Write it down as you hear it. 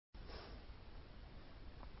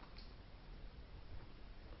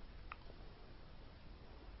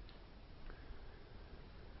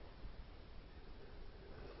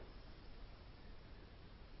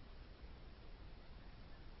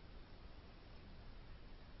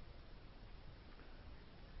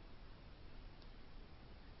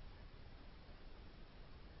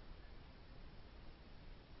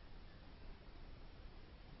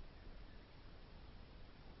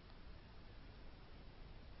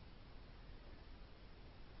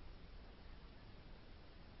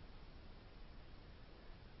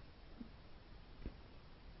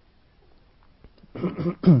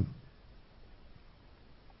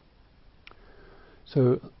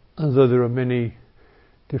So, although there are many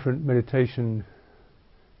different meditation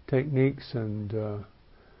techniques, and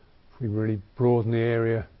if we really broaden the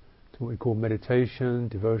area to what we call meditation,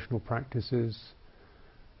 devotional practices,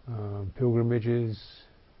 pilgrimages,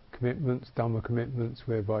 commitments, Dhamma commitments,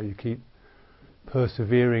 whereby you keep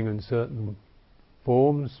persevering in certain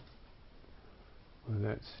forms, whether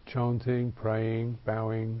that's chanting, praying,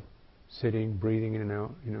 bowing, sitting, breathing in and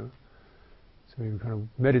out, So you kind of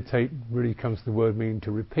meditate really comes to the word meaning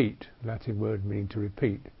to repeat, Latin word meaning to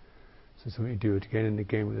repeat. So something you do it again and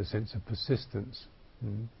again with a sense of persistence.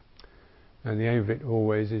 And the aim of it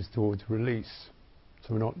always is towards release.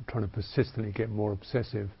 So we're not trying to persistently get more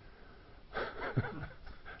obsessive,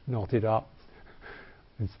 knotted up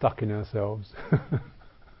and stuck in ourselves.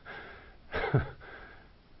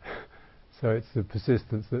 So it's the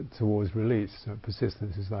persistence that towards release. So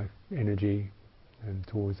persistence is like energy and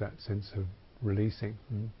towards that sense of releasing.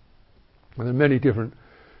 And there are many different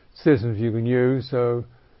systems you can use, so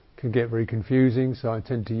it can get very confusing. So I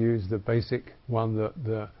tend to use the basic one that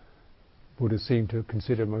the Buddha seemed to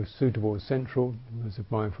consider most suitable and central, was the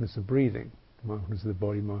mindfulness of breathing. Mindfulness of the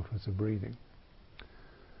body, mindfulness of breathing.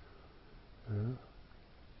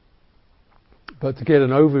 But to get an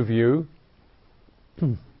overview,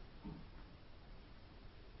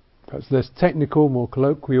 perhaps less technical, more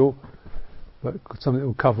colloquial, but something that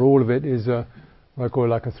will cover all of it, is what I call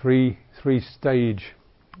like a three-phase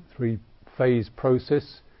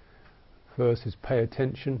process. First is pay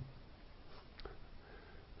attention.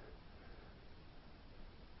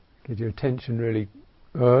 Get your attention really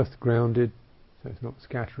earth, grounded, so it's not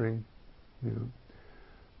scattering.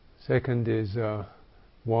 Second is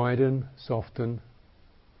widen, soften.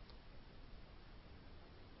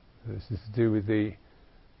 This is to do with the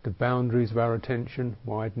boundaries of our attention,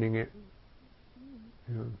 widening it.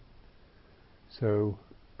 So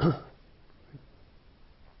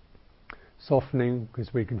softening,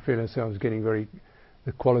 because we can feel ourselves getting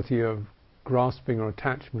the quality of grasping or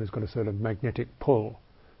attachment has got a sort of magnetic pull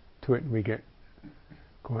to it, and we get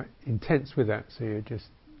quite intense with that. So you're just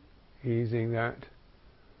easing that,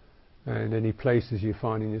 and any places you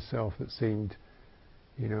find in yourself that seemed,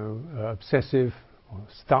 obsessive or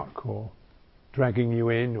stuck or dragging you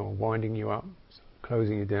in or winding you up,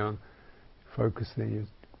 closing you down, focusing, you're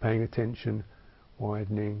paying attention,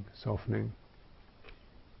 widening, softening.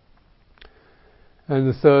 And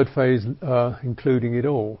the third phase, including it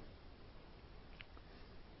all.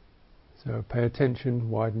 So pay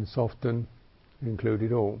attention, widen, soften, include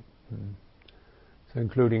it all. So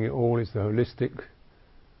including it all is the holistic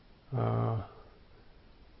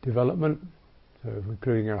development. So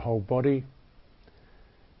including our whole body.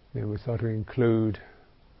 Then we start to include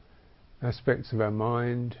aspects of our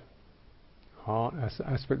mind, heart,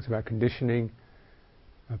 aspects of our conditioning,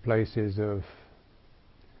 places of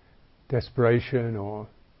desperation or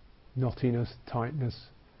knottiness, tightness,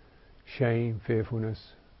 shame,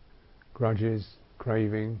 fearfulness, grudges,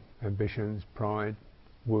 craving, ambitions, pride,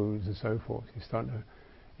 wounds, and so forth. You start to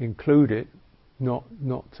include it, not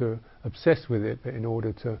to obsess with it, but in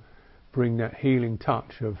order to bring that healing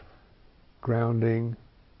touch of grounding,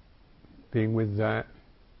 being with that,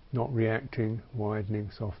 not reacting, widening,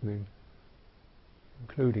 softening,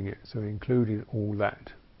 including it. So including all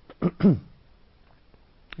that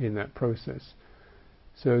in that process.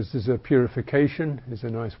 So there's a purification, is a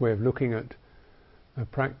nice way of looking at a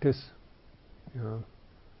practice,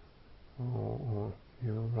 or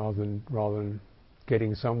rather than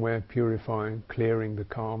getting somewhere, purifying, clearing the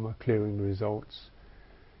karma, clearing the results,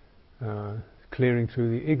 clearing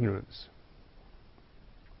through the ignorance.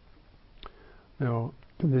 Now,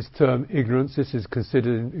 this term ignorance, this is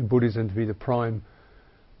considered in Buddhism to be the prime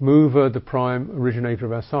mover, the prime originator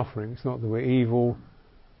of our suffering. It's not that we're evil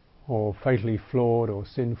or fatally flawed or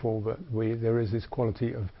sinful, but there is this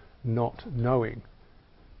quality of not knowing,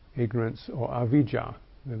 ignorance or avidya.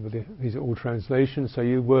 Remember, these are all translations. So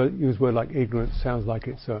you use a word like ignorance, sounds like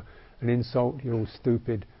it's an insult. You're all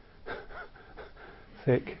stupid,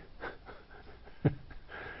 thick.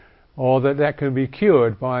 Or that can be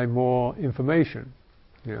cured by more information,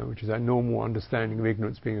 which is that normal understanding of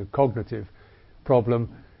ignorance being a cognitive problem.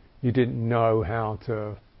 You didn't know how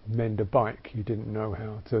to mend a bike, you didn't know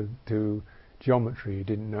how to do geometry, you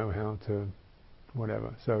didn't know how to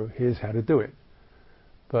whatever. So here's how to do it.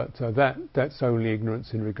 But that's only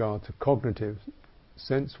ignorance in regard to cognitive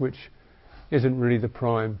sense, which isn't really the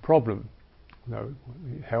prime problem. Though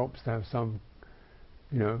it helps to have some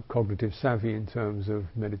cognitive savvy in terms of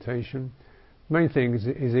meditation. The main thing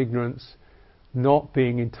is ignorance, not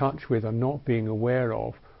being in touch with or not being aware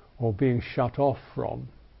of or being shut off from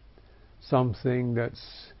something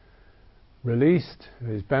that's released,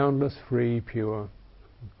 is boundless, free, pure.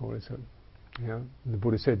 The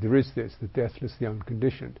Buddha said there is this, the deathless, the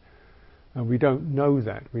unconditioned. And we don't know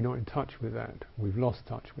that, we're not in touch with that, we've lost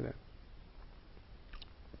touch with it.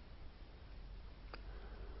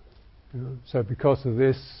 So because of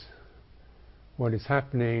this, what is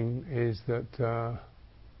happening is that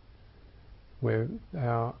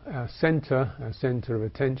our center of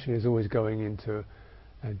attention is always going into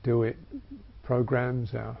do-it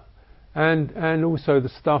programs, and also the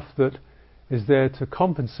stuff that is there to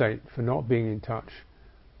compensate for not being in touch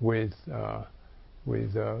with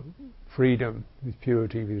freedom, with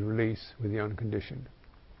purity, with release, with the unconditioned.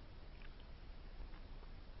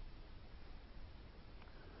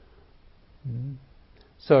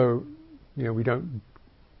 So, we don't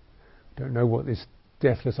know what this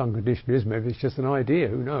deathless unconditioned is. Maybe it's just an idea.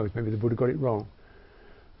 Who knows? Maybe the Buddha got it wrong.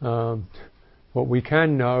 What we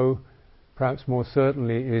can know, perhaps more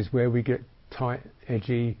certainly, is where we get tight,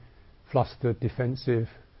 edgy, flustered, defensive,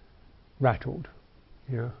 rattled.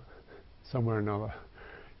 Somewhere or another.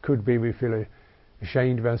 Could be we feel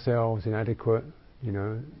ashamed of ourselves, inadequate,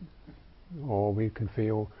 or we can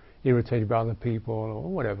feel irritated by other people, or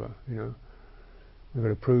whatever. You've got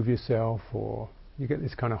to prove yourself, or you get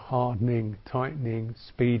this kind of hardening, tightening,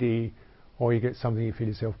 speedy, or you get something you feel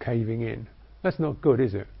yourself caving in. That's not good,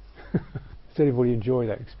 is it? Does anybody enjoy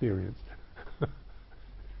that experience?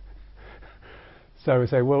 So we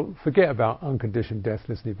say, well, forget about unconditioned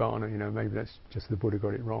deathless nibbana, maybe that's just the Buddha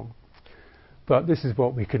got it wrong. But this is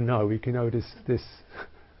what we can know. We can know this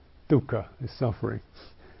dukkha, this suffering.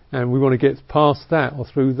 And we want to get past that or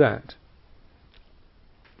through that.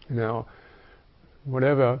 Now,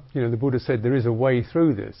 whatever, the Buddha said there is a way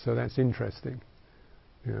through this, so that's interesting.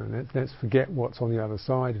 Let's forget what's on the other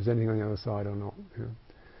side, if there's anything on the other side or not.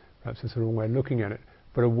 Perhaps that's the wrong way of looking at it.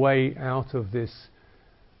 But a way out of this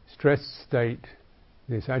stressed state,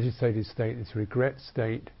 this agitated state, this regret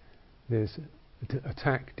state, this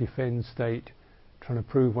attack, defend state, trying to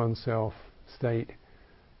prove oneself state,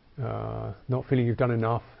 not feeling you've done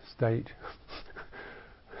enough state,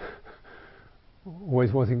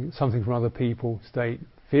 always wanting something from other people state,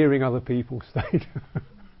 fearing other people state,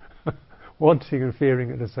 wanting and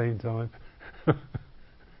fearing at the same time.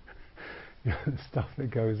 The stuff that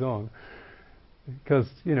goes on. Because,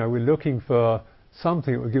 we're looking for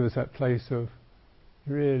something that will give us that place of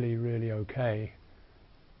really, really okay.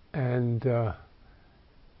 And,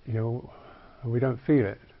 we don't feel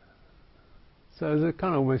it. So there's a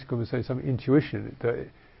kind of almost going to say some intuition that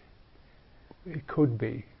it could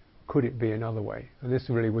it be another way? And this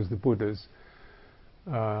really was the Buddha's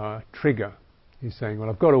trigger. He's saying, well,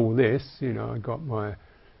 I've got all this, I've got my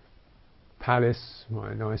palace,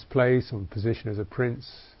 my nice place, I'm positioned as a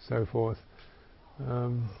prince, so forth.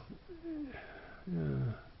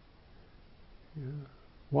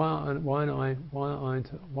 Why aren't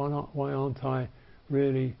I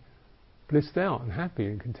really blissed out and happy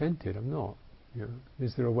and contented? I'm not.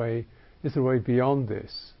 Is there a way beyond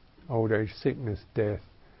this? Old age, sickness, death,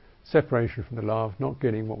 separation from the love, not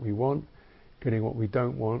getting what we want, getting what we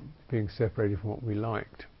don't want, being separated from what we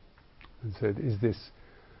liked. And said, is this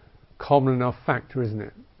common enough factor, isn't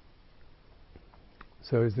it?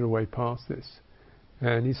 So is there a way past this?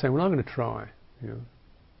 And he's saying, well, I'm going to try. I'm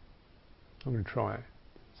going to try it.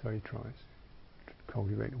 So he tries to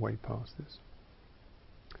cultivate a way past this.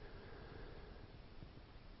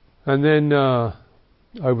 And then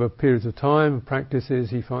over periods of time and practices,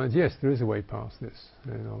 he finds, yes, there is a way past this,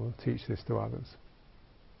 and I'll teach this to others.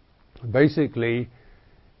 And basically,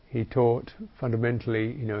 he taught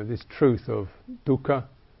fundamentally, this truth of dukkha,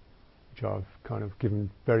 which I've kind of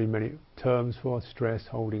given very many terms for: stress,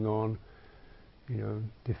 holding on,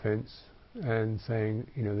 defense, and saying,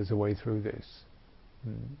 there's a way through this.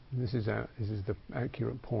 This is the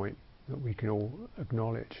accurate point that we can all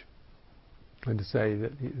acknowledge, and to say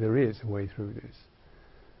that there is a way through this.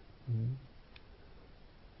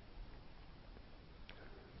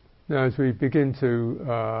 Now, as we begin to,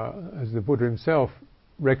 as the Buddha himself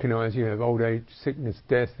recognized, you have old age, sickness,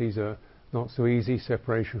 death. These are not so easy.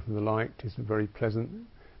 Separation from the liked isn't very pleasant.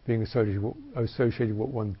 Being associated with what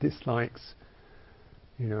one dislikes,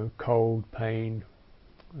 cold, pain,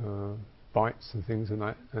 bites and things and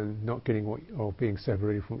that, and not getting or being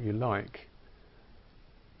separated from what you like,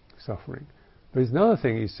 suffering. But there's another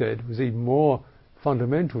thing he said was even more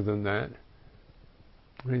fundamental than that.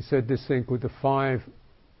 And he said this thing called the five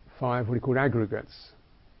what he called aggregates.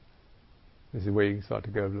 This is where you start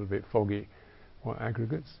to go a little bit foggy. What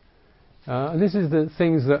aggregates? And this is the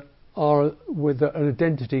things that are with an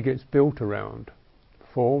identity gets built around.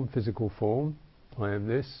 form, physical form. I am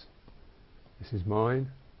this. This is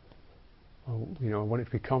mine. I want it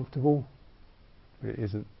to be comfortable, but it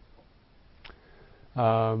isn't.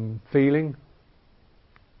 Feeling.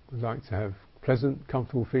 I'd like to have pleasant,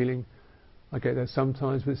 comfortable feeling. I get that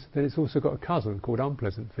sometimes, but then it's also got a cousin called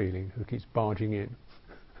unpleasant feeling who keeps barging in.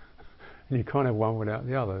 And you can't have one without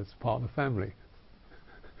the other. It's part of the family.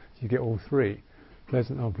 You get all three: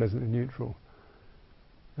 pleasant, unpleasant, and neutral.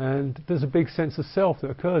 And there's a big sense of self that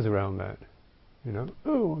occurs around that.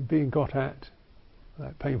 Oh, I'm being got at.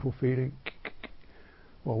 That painful feeling.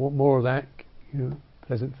 Well, I want more of that.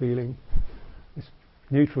 Pleasant feeling. This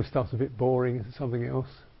neutral stuff's a bit boring. It's something else.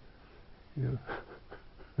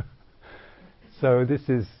 So this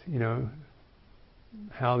is,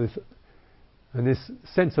 how this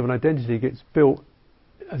sense of an identity gets built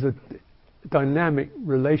as a dynamic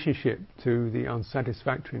relationship to the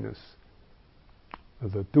unsatisfactoriness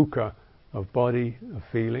of the dukkha of body, of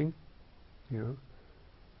feeling.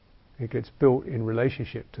 It gets built in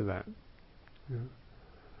relationship to that,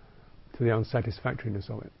 to the unsatisfactoriness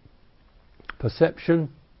of it. Perception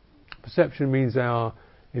means our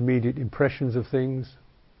immediate impressions of things.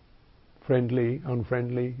 Friendly,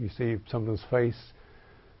 unfriendly. You see someone's face,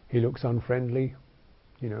 he looks unfriendly.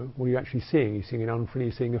 What are you actually seeing? You're seeing an unfriendly,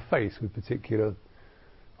 you're seeing a face with particular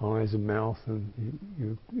eyes and mouth, and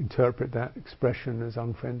you interpret that expression as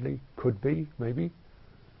unfriendly. Could be, maybe.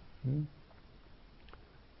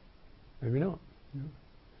 Maybe not.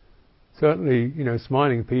 Certainly,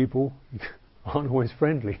 smiling people aren't always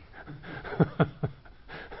friendly.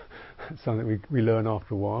 That's something we learn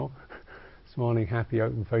after a while. Smiling, happy,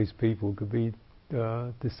 open-faced people could be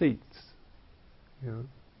deceits.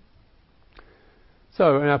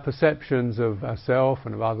 So, and our perceptions of ourselves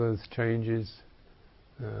and of others changes.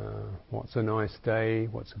 What's a nice day?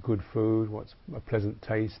 What's a good food? What's a pleasant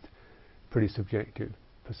taste? Pretty subjective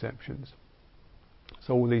perceptions.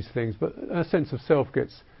 So all these things, but a sense of self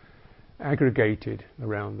gets aggregated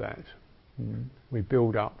around that. We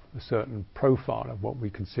build up a certain profile of what we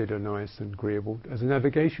consider nice and agreeable as a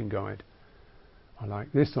navigation guide. I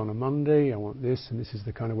like this on a Monday, I want this, and this is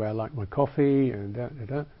the kind of way I like my coffee, and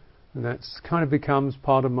and that's kind of becomes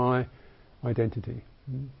part of my identity,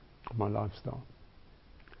 my lifestyle.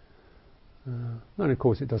 And of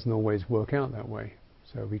course it doesn't always work out that way,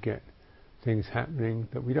 so we get things happening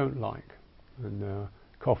that we don't like, and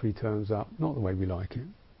coffee turns up not the way we like it,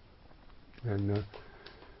 and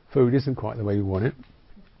food isn't quite the way we want it,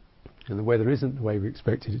 and the weather isn't the way we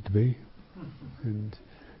expected it to be, and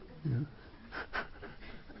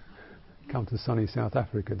come to sunny South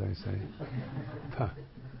Africa, they say.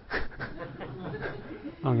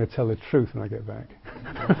 I'm going to tell the truth when I get back.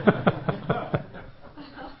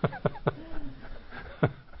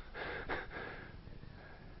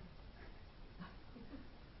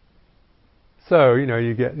 So,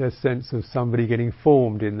 you get this sense of somebody getting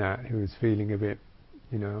formed in that, who is feeling a bit,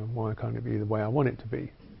 why can't it be the way I want it to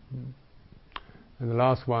be? And the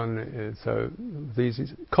last one is, these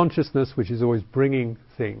is consciousness, which is always bringing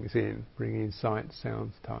things in, bringing in sight,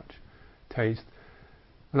 sounds, touch, taste.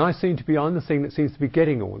 And I'm the thing that seems to be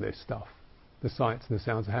getting all this stuff. The sights and the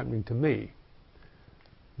sounds are happening to me.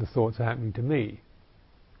 The thoughts are happening to me.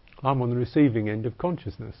 I'm on the receiving end of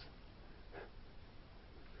consciousness.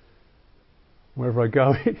 Wherever I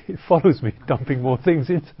go, it follows me, dumping more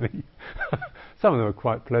things into me. Some of them are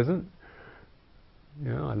quite pleasant.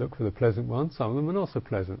 I look for the pleasant ones. Some of them are not so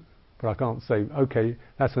pleasant. But I can't say, okay,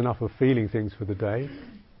 that's enough of feeling things for the day.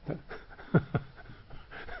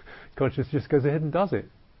 Consciousness just goes ahead and does it.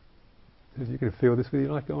 Says, you can feel this whether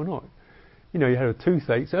you like it or not. You had a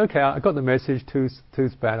toothache, so okay, I got the message,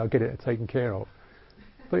 tooth's bad, I'll get it taken care of.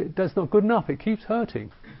 But that's not good enough, it keeps hurting.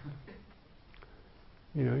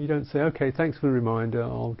 You don't say, okay, thanks for the reminder,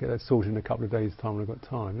 I'll get that sorted in a couple of days' time when I've got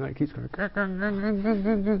time. No, it keeps going,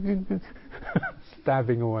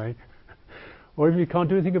 stabbing away. Or even you can't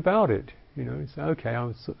do anything about it. You say, okay,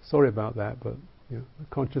 I'm sorry about that, but the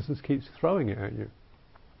consciousness keeps throwing it at you.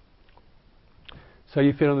 So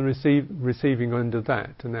you feel on the receiving end of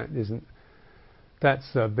that, and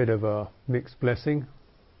that's a bit of a mixed blessing,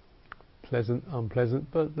 pleasant,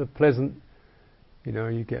 unpleasant, but the pleasant,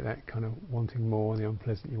 you get that kind of wanting more, and the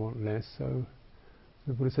unpleasant you want less. So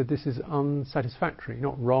the Buddha said this is unsatisfactory,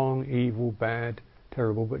 not wrong, evil, bad,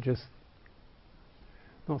 terrible, but just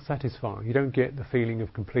not satisfying. You don't get the feeling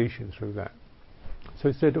of completion through that. So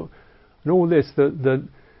he said, and all this, the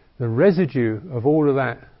residue of all of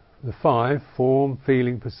that, the five, form,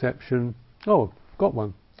 feeling, perception, got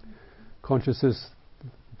one. Consciousness,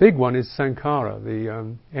 big one is sankhara,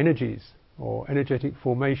 the energies or energetic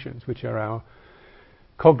formations, which are our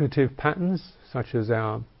cognitive patterns, such as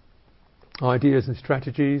our ideas and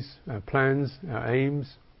strategies, our plans, our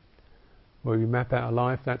aims, where we map out our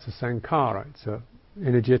life. That's a sankhara. It's an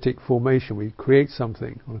energetic formation. We create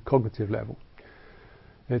something on a cognitive level.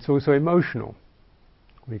 It's also emotional.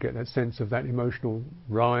 We get that sense of that emotional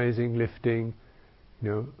rising, lifting,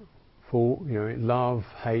 love,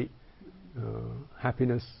 hate,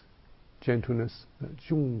 happiness, gentleness. That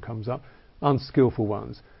zhung comes up. Unskillful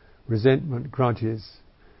ones, resentment, grudges.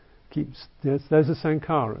 Those are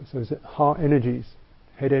sankharas. Those are heart energies,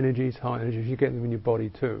 head energies, heart energies. You get them in your body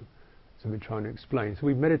too. So we're trying to explain. So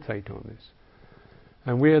we meditate on this,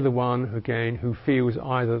 and we're the one again who feels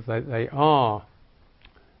either that they are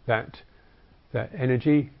that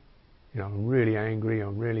energy. I'm really angry.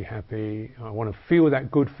 I'm really happy. I want to feel that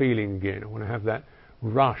good feeling again. I want to have that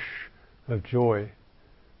rush of joy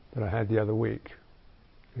that I had the other week.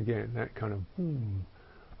 Again, that kind of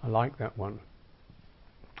I like that one.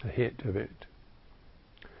 A hit of it.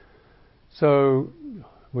 So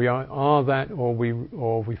we are that, or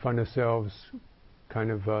we find ourselves kind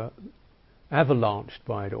of avalanched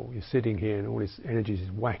by it all. You're sitting here, and all this energy is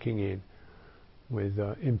whacking in with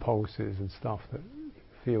impulses and stuff that you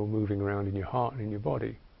feel moving around in your heart and in your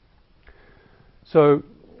body. So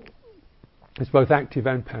it's both active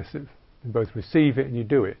and passive. You both receive it and you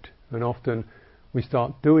do it. And often we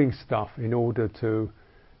start doing stuff in order to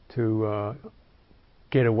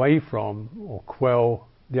get away from or quell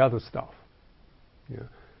the other stuff.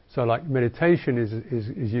 So like meditation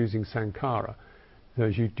is using sankhara. So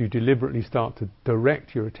as you deliberately start to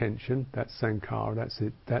direct your attention, that's sankhara,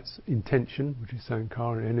 that's intention, which is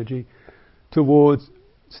sankhara and energy, towards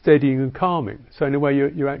steadying and calming. So in a way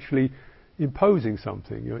you're actually imposing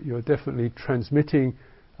something. You're definitely transmitting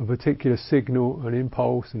a particular signal, an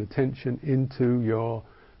impulse, an attention into your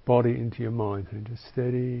body, into your mind, and just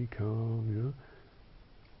steady, calm,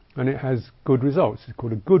 and it has good results. It's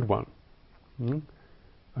called a good one.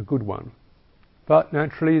 A good one. But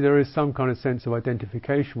naturally there is some kind of sense of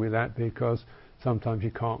identification with that, because sometimes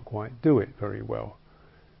you can't quite do it very well.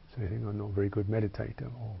 So you think, I'm not a very good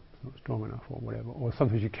meditator, or not strong enough, or whatever. Or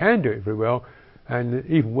sometimes you can do it very well, and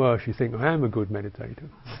even worse, you think, I am a good meditator.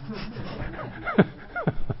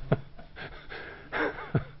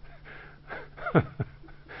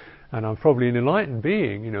 And I'm probably an enlightened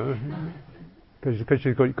being, because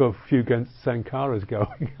you've got a few sankharas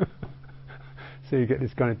going. So you get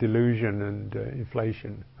this kind of delusion and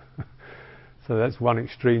inflation. So that's one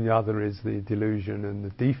extreme. The other is the delusion and the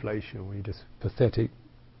deflation, where you're just pathetic,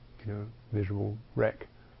 miserable wreck.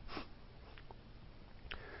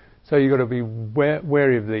 So you've got to be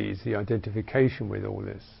wary of these, the identification with all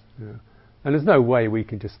this. And there's no way we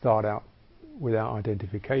can just start out without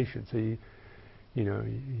identification. So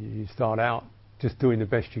you start out just doing the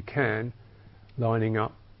best you can, lining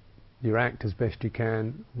up your act as best you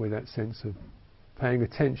can with that sense of paying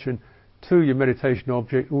attention to your meditation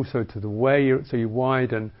object, also to the way so you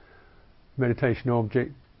widen meditation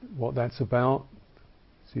object, what that's about.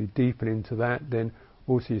 So you deepen into that, then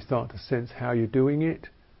also you start to sense how you're doing it,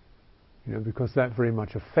 because that very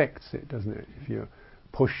much affects it, doesn't it? If you're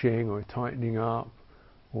pushing or tightening up,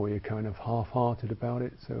 or you're kind of half-hearted about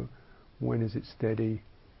it, so when is it steady?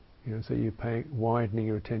 So you're widening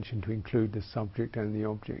your attention to include the subject and the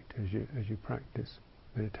object as you practice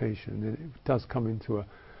meditation. And it does come into a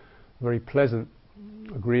very pleasant,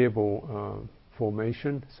 agreeable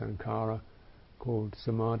formation, sankhara, called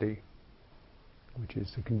samadhi, which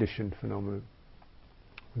is a conditioned phenomenon.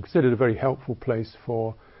 Considered a very helpful place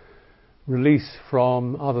for release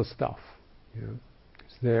from other stuff.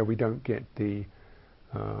 It's there we don't get the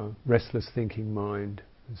restless thinking mind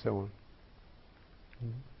and so on.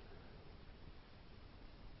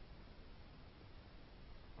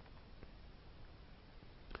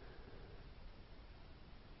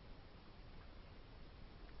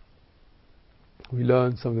 We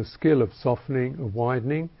learn some of the skill of softening, of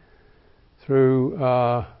widening, through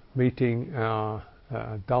meeting our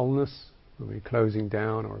dullness, when we're closing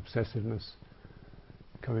down, or obsessiveness,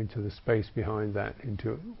 coming to the space behind that, we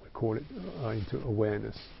call it into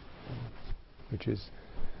awareness, which is,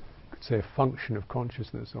 you could say, a function of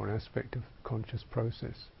consciousness, or an aspect of the conscious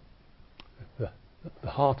process, the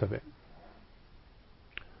heart of it.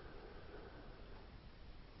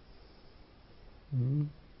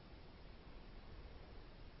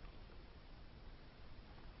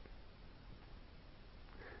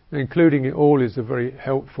 Including it all is a very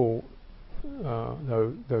helpful,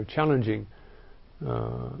 though challenging,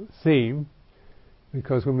 theme,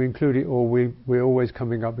 because when we include it all, we're always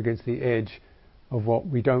coming up against the edge of what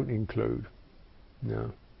we don't include,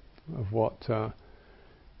 of what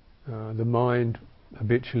the mind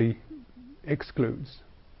habitually excludes.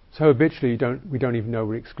 So habitually we don't even know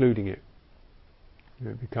we're excluding it.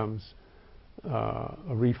 It becomes a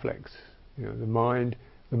reflex. The mind.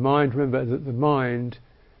 Remember that the mind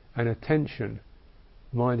and attention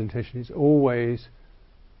is always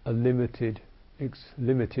a limited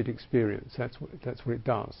experience. That's what it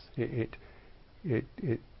does. It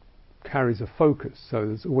carries a focus. So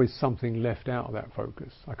there's always something left out of that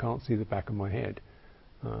focus. I can't see the back of my head.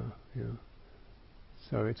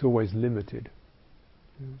 So it's always limited.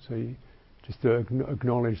 So you just to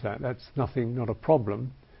acknowledge that. That's nothing, not a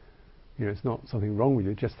problem. It's not something wrong with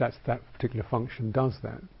you. Just that particular function does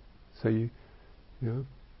that. So you know.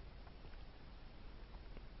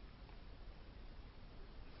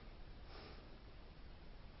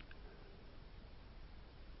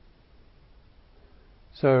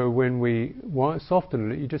 So when we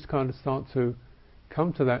soften it, you just kind of start to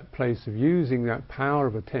come to that place of using that power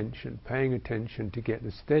of attention, paying attention to get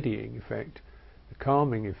the steadying effect, the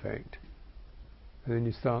calming effect. And then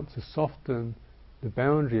you start to soften the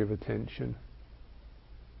boundary of attention.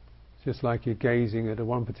 It's just like you're gazing at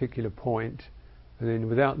one particular point, and then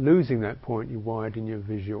without losing that point, you widen your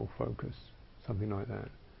visual focus, something like that.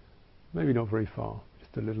 Maybe not very far,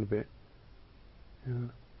 just a little bit.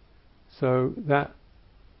 So that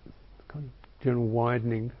kind of general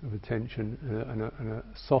widening of attention and a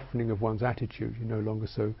softening of one's attitude. You're no longer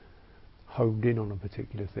so honed in on a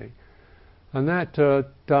particular thing. And that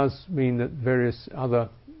does mean that various other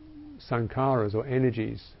sankharas or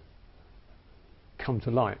energies come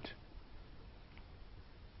to light.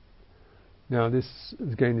 Now this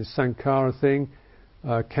sankhara thing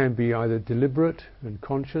can be either deliberate and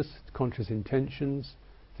conscious intentions,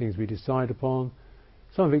 things we decide upon.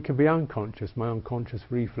 Some of it can be unconscious, my unconscious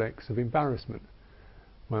reflex of embarrassment,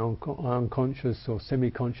 my unconscious or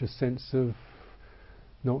semi-conscious sense of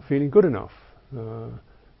not feeling good enough,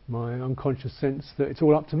 my unconscious sense that it's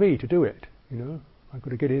all up to me to do it. I've got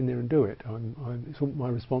to get in there and do it. It's all my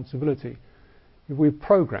responsibility. We're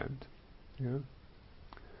programmed.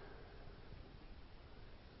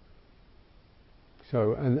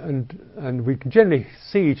 So and we can generally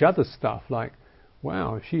see each other's stuff like,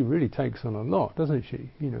 wow, she really takes on a lot, doesn't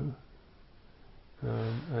she?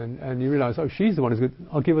 And you realise, oh, she's the one who's good.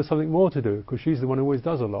 I'll give her something more to do because she's the one who always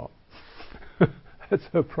does a lot. That's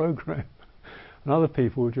her program. And other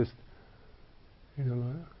people are just, like,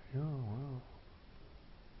 oh wow.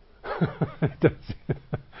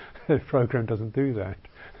 The program doesn't do that.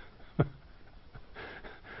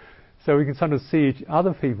 So we can sort of see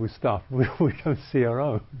other people's stuff. We don't see our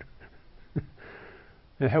own.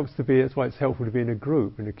 That's why it's helpful to be in a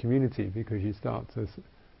group, in a community, because you start to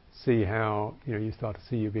see how, you start to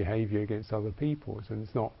see your behaviour against other people's, and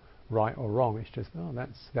it's not right or wrong. It's just,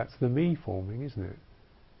 that's the me forming, isn't it?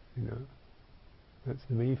 That's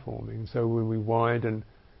the me forming. So when we widen,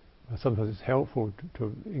 sometimes it's helpful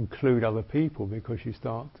to include other people, because you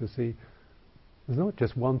start to see there's not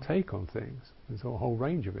just one take on things. There's a whole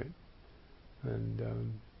range of it, and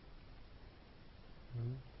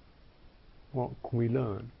what can we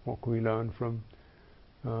learn? What can we learn from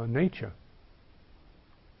nature?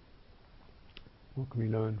 What can we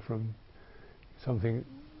learn from something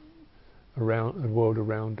around the world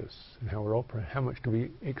around us, and how we're operating? How much do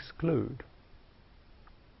we exclude?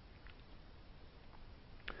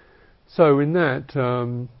 So in that,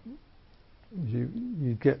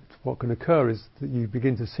 you get what can occur is that you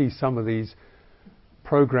begin to see some of these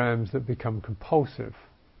programs that become compulsive.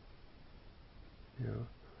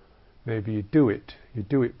 Maybe your do it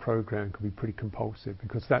program can be pretty compulsive,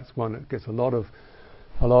 because that's one that gets a lot of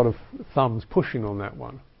thumbs pushing on that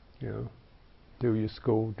one. Do your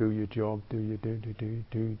school, do your job, do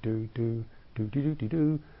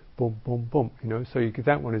boom boom boom. So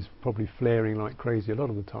that one is probably flaring like crazy a lot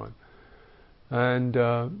of the time, and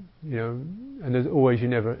and there's always you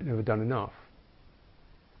never done enough.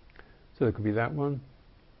 So there could be that one.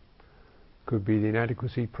 Could be the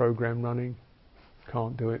inadequacy program running.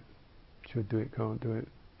 Can't do it. Should do it. Can't do it.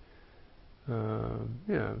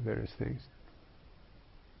 Various things.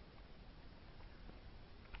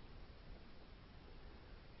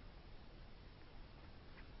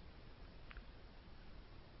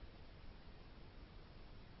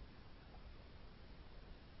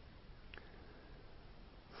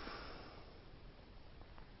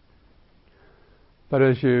 But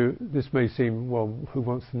this may seem, well, who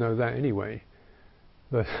wants to know that anyway?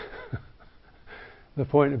 But the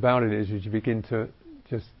point about it is you begin to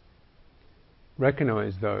just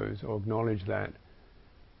recognize those or acknowledge that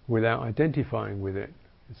without identifying with it,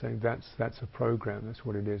 and saying that's a program, that's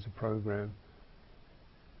what it is, a program.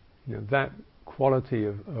 That quality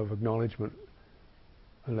of acknowledgement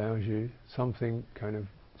allows you, something kind of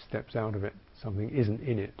steps out of it, something isn't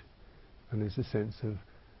in it, and there's a sense of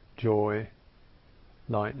joy,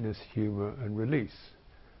 lightness, humour and release.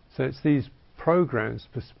 So it's these programs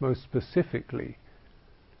most specifically.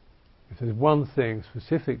 If there's one thing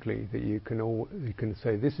specifically that you can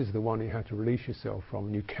say this is the one you have to release yourself from,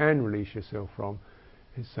 and you can release yourself from,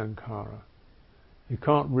 it's sankhara. You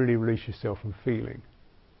can't really release yourself from feeling.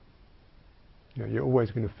 You're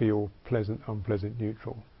always going to feel pleasant, unpleasant,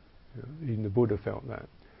 neutral. Even the Buddha felt that.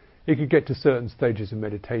 He could get to certain stages of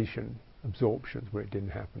meditation, absorptions, where it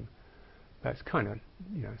didn't happen. That's kind of,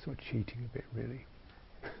 sort of cheating a bit, really.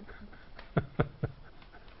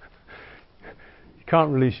 You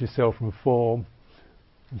can't release yourself from form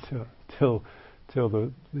till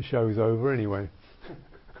the show's over, anyway.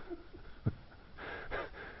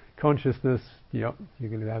 Consciousness, you're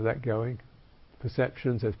going to have that going.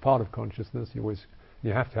 Perceptions as part of consciousness.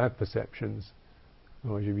 You have to have perceptions,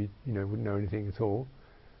 otherwise you wouldn't know anything at all.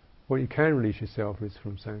 What you can release yourself is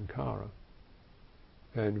from sankhara.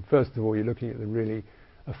 And first of all, you're looking at the really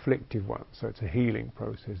afflictive one. So it's a healing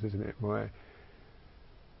process, isn't it? My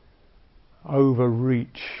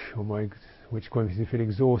overreach, or which makes me feel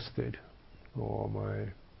exhausted, or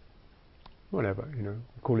my whatever,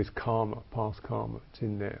 call this karma, past karma. It's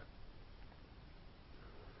in there.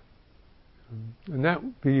 And that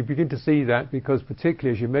you begin to see that because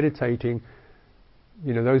particularly as you're meditating,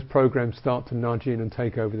 those programs start to nudge in and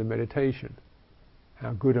take over the meditation.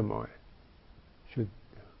 How good am I?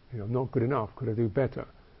 I'm not good enough. Could I do better?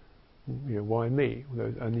 Why me?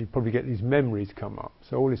 And you probably get these memories come up.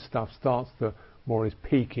 So all this stuff starts to more or less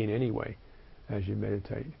peek in anyway as you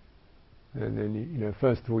meditate. And then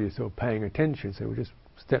first of all you're sort of paying attention. So we'll just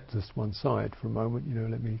step to one side for a moment.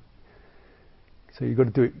 So you've got to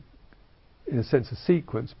do it in a sense of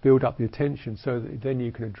sequence, build up the attention so that then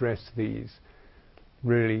you can address these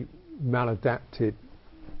really maladapted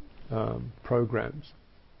programs,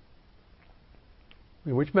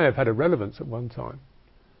 which may have had a relevance at one time.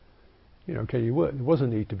 There was a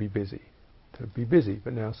need to be busy,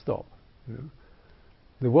 but now stop.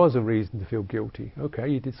 There was a reason to feel guilty. Okay,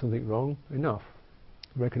 you did something wrong, enough.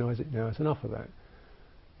 Recognize it now, it's enough of that.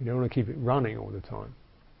 You don't want to keep it running all the time.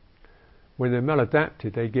 When they're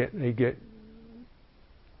maladapted, they get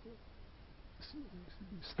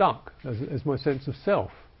stuck as my sense of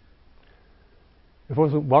self. If I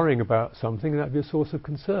wasn't worrying about something, that'd be a source of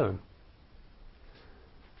concern.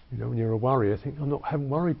 When you're a worrier, I think, I haven't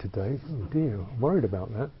worried today. Oh dear, I'm worried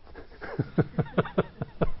about that.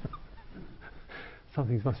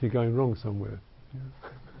 Something must be going wrong somewhere.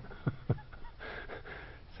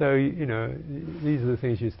 So, these are the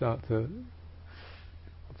things you start to...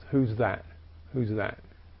 Who's that? Who's that?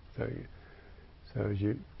 So as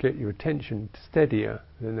you get your attention steadier,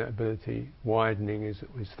 then that ability widening is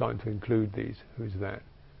starting to include these. Who's that?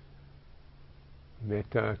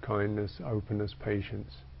 Metta, kindness, openness,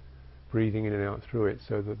 patience, breathing in and out through it,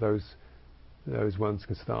 so that those ones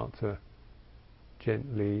can start to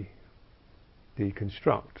gently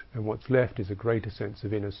deconstruct. And what's left is a greater sense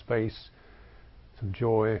of inner space, some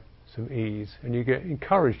joy, some ease, and you get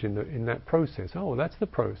encouraged in that process. Oh, that's the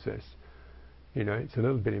process. It's a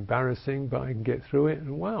little bit embarrassing, but I can get through it,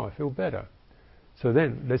 and wow, I feel better. So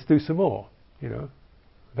then, let's do some more.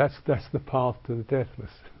 That's the path to the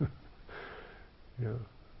deathless.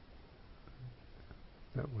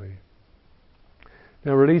 That way.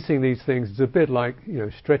 Now, releasing these things is a bit like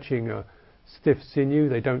stretching a stiff sinew.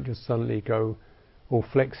 They don't just suddenly go all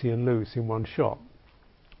flexy and loose in one shot.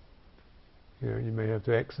 You may have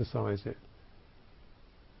to exercise it.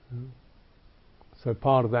 So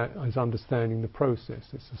part of that is understanding the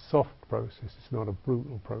process. It's a soft process. It's not a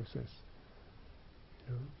brutal process.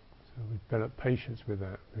 So we develop patience with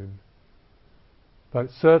that.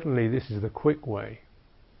 But certainly this is the quick way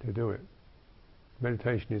to do it.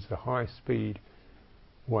 Meditation is the high-speed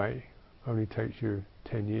way. Only takes you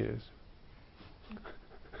 10 years.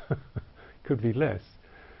 Could be less.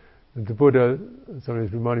 And the Buddha, somebody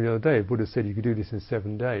was reminding me the other day, the Buddha said you could do this in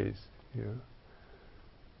 7 days.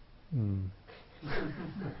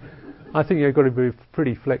 I think you've got to be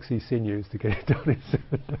pretty flexy sinews to get it done in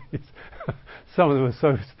 7 days. Some of them are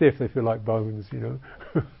so stiff they feel like bones,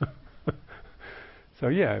 So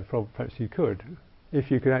yeah, perhaps you could. If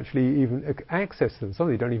you could actually even access them. Some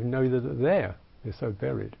of you don't even know that they're there. They're so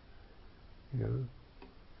buried.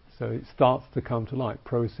 So it starts to come to light.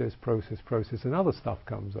 Process, and other stuff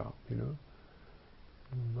comes up, And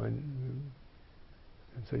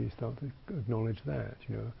so you start to acknowledge that,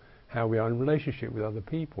 how we are in relationship with other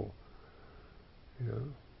people, how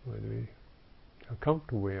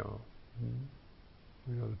comfortable we are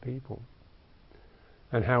with other people.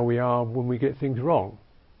 and how we are when we get things wrong.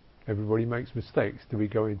 Everybody makes mistakes. Do we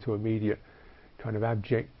go into immediate kind of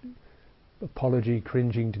abject apology,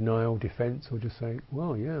 cringing, denial, defense, or just say,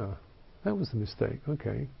 well, yeah, that was the mistake,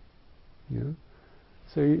 okay.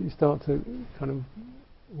 So you start to kind of,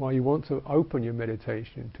 while you want to open your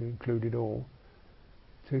meditation to include it all,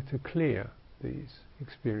 to clear these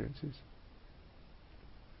experiences.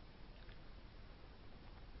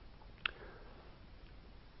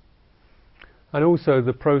 And also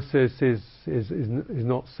the process is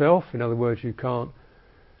not self. In other words, you can't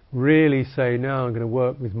really say, now I'm going to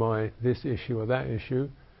work with this issue or that issue.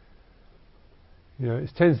 It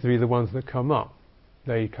tends to be the ones that come up.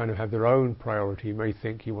 They kind of have their own priority. You may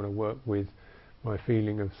think you want to work with my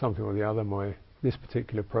feeling of something or the other, this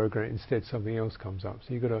particular program, instead something else comes up.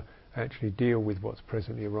 So you've got to actually deal with what's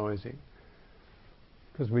presently arising.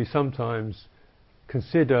 Because we sometimes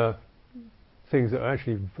consider things that are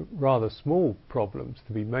actually rather small problems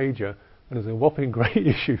to be major, and there's a whopping great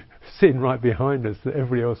issue sitting right behind us that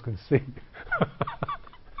everybody else can see.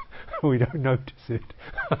 We don't notice it.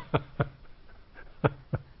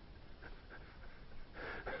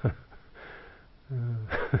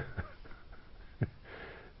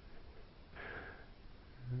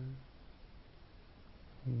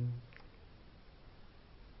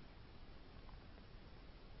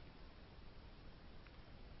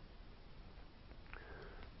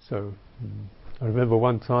 So, I remember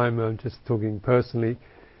one time, just talking personally,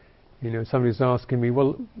 somebody was asking me,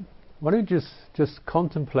 well, why don't you just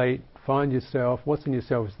contemplate, find yourself, what's in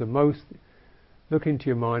yourself is the most, look into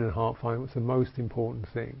your mind and heart, find what's the most important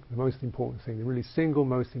thing, the really single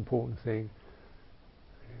most important thing.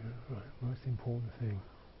 Most important thing.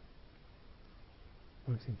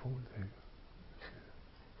 Most important thing.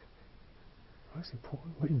 Most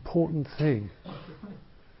important thing.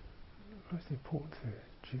 Most important thing.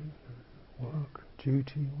 Work,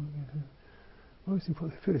 duty. Most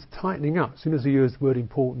important. I feel it's tightening up as soon as I use the word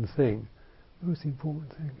important thing. Most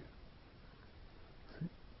important thing.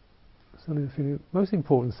 Suddenly I feel most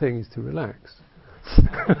important thing is to relax.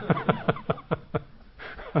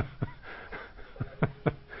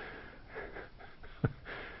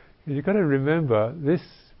 You've got to remember, this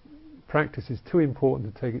practice is too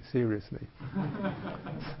important to take it seriously.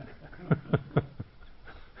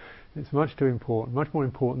 It's much too important, much more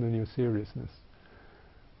important than your seriousness.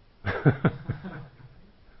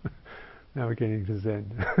 Now we're getting to Zen.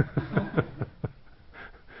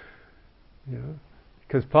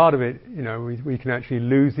 Because part of it, we can actually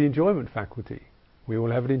lose the enjoyment faculty. We all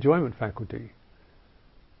have an enjoyment faculty.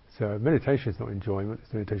 So meditation is not enjoyment,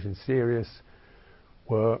 it's meditation serious,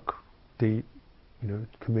 work, deep,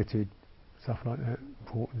 committed, stuff like that,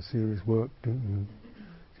 important, serious work,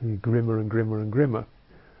 grimmer and grimmer and grimmer,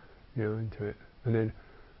 into it. And then,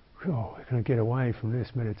 I can get away from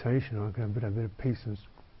this meditation, I can have a bit of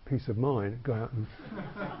peace of mind, go out and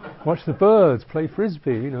watch the birds, play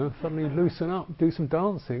frisbee, suddenly loosen up, do some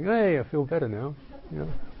dancing. Hey, I feel better now.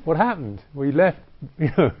 What happened? We left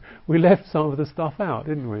some of the stuff out,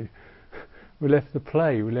 didn't we? We left the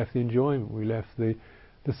play, we left the enjoyment, we left the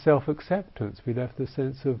self-acceptance, we left the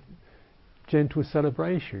sense of gentle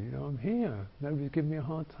celebration. I'm here, nobody's giving me a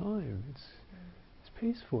hard time. It's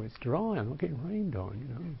peaceful, it's dry, I'm not getting rained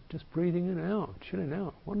on, just breathing in and out, chilling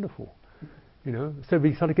out, wonderful. So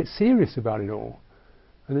we start to get serious about it all.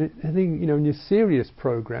 And I think, in your serious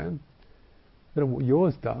program, I don't know what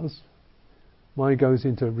yours does, mine goes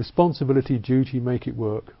into responsibility, duty, make it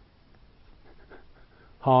work.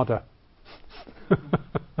 Harder.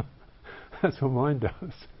 That's what mine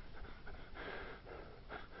does.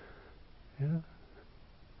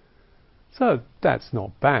 So that's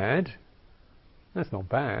not bad.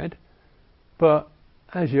 But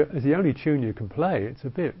as the only tune you can play, it's a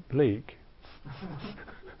bit bleak.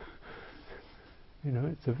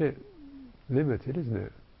 It's a bit limited, isn't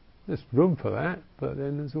it? There's room for that, but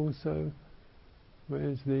then there's also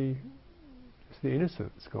where's the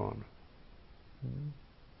innocence gone?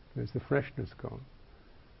 Where's the freshness gone?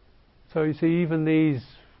 So you see, even these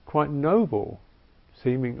quite noble,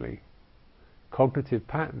 seemingly, cognitive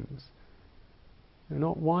patterns, they're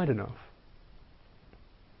not wide enough.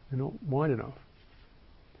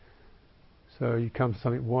 So you come to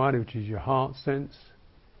something wider, which is your heart sense.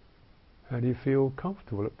 How do you feel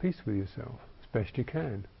comfortable, at peace with yourself, as best you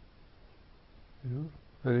can? And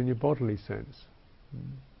in your bodily sense.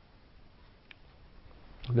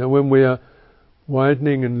 Now when we are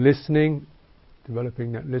widening and listening,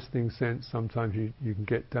 developing that listening sense, sometimes you can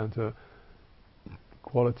get down to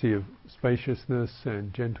quality of spaciousness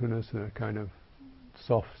and gentleness and a kind of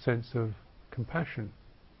soft sense of compassion.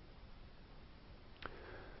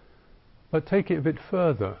 But take it a bit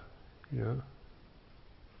further, you know.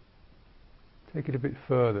 Take it a bit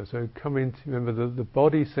further. So come into, remember the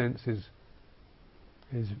body sense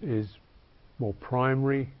is more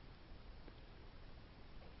primary.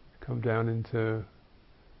 Come down into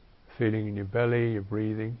feeling in your belly, your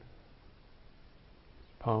breathing,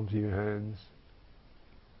 palms of your hands.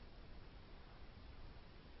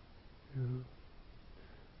 You know.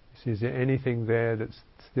 You see, is there anything there that's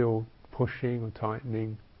still pushing or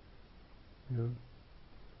tightening? You know.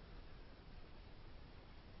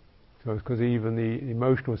 So, because even the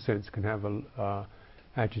emotional sense can have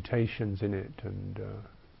agitations in it, and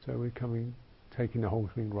so we're taking the whole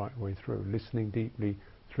thing right way through, listening deeply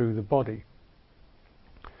through the body,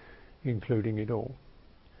 including it all.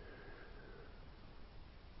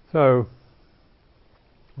 So,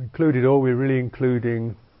 include it all. We're really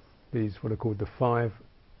including these what are called the 5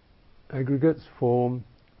 aggregates: form,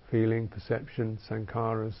 feeling, perception,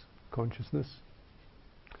 sankharas, consciousness.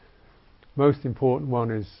 Most important one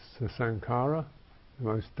is the sankhara, the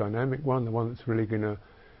most dynamic one, the one that's really going to,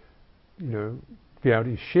 be able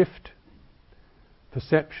to shift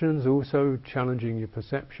perceptions, also challenging your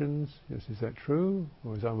perceptions. Yes, is that true,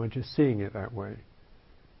 or am I just seeing it that way?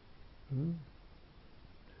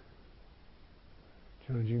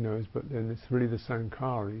 Challenging those, but then it's really the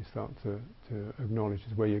sankhara you start to acknowledge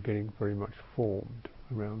is where you're getting very much formed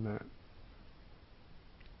around that.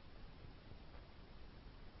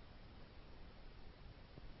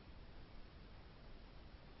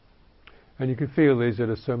 And you can feel these at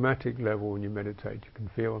a somatic level when you meditate. You can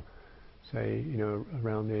feel, say,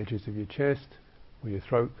 around the edges of your chest or your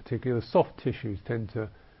throat, particularly. The soft tissues tend to,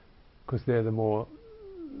 because they're the more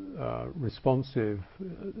responsive,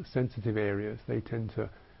 sensitive areas, they tend to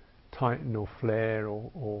tighten or flare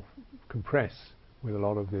or compress with a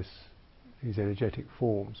lot of these energetic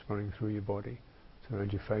forms running through your body. So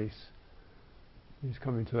around your face, you just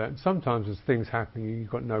come into that. And sometimes there's things happening you've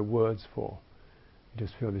got no words for. You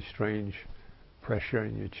just feel this strange pressure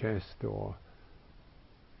in your chest, or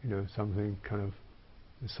something kind of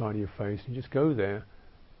the side of your face. You just go there,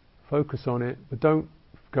 focus on it, but don't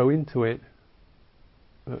go into it.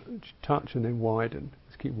 Touch and then widen.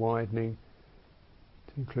 Just keep widening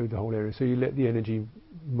to include the whole area. So you let the energy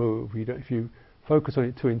move. If you focus on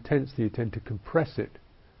it too intensely, you tend to compress it.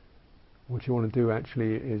 What you want to do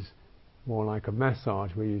actually is more like a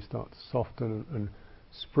massage, where you start to soften and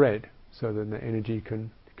spread, so that the energy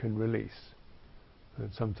can release.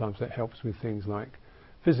 And sometimes that helps with things like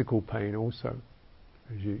physical pain also,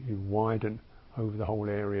 as you widen over the whole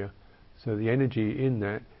area, so the energy in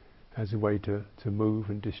that has a way to move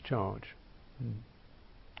and discharge.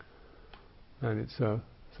 And it's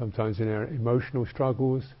sometimes in our emotional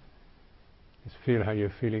struggles, just feel how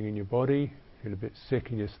you're feeling in your body. Feel a bit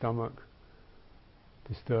sick in your stomach,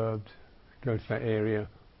 disturbed. Go to that area,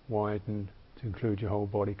 widen to include your whole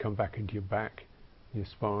body. Come back into your back, your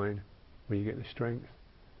spine, where you get the strength.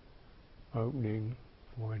 Opening,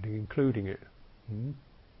 widening, including it.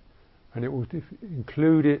 And it will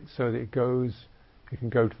include it so that it can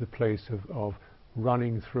go to the place of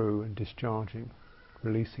running through and discharging,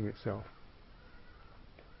 releasing itself.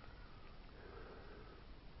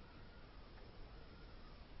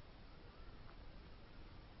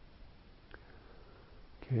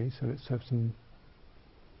 Okay, so let's have some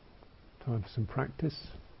time for some practice.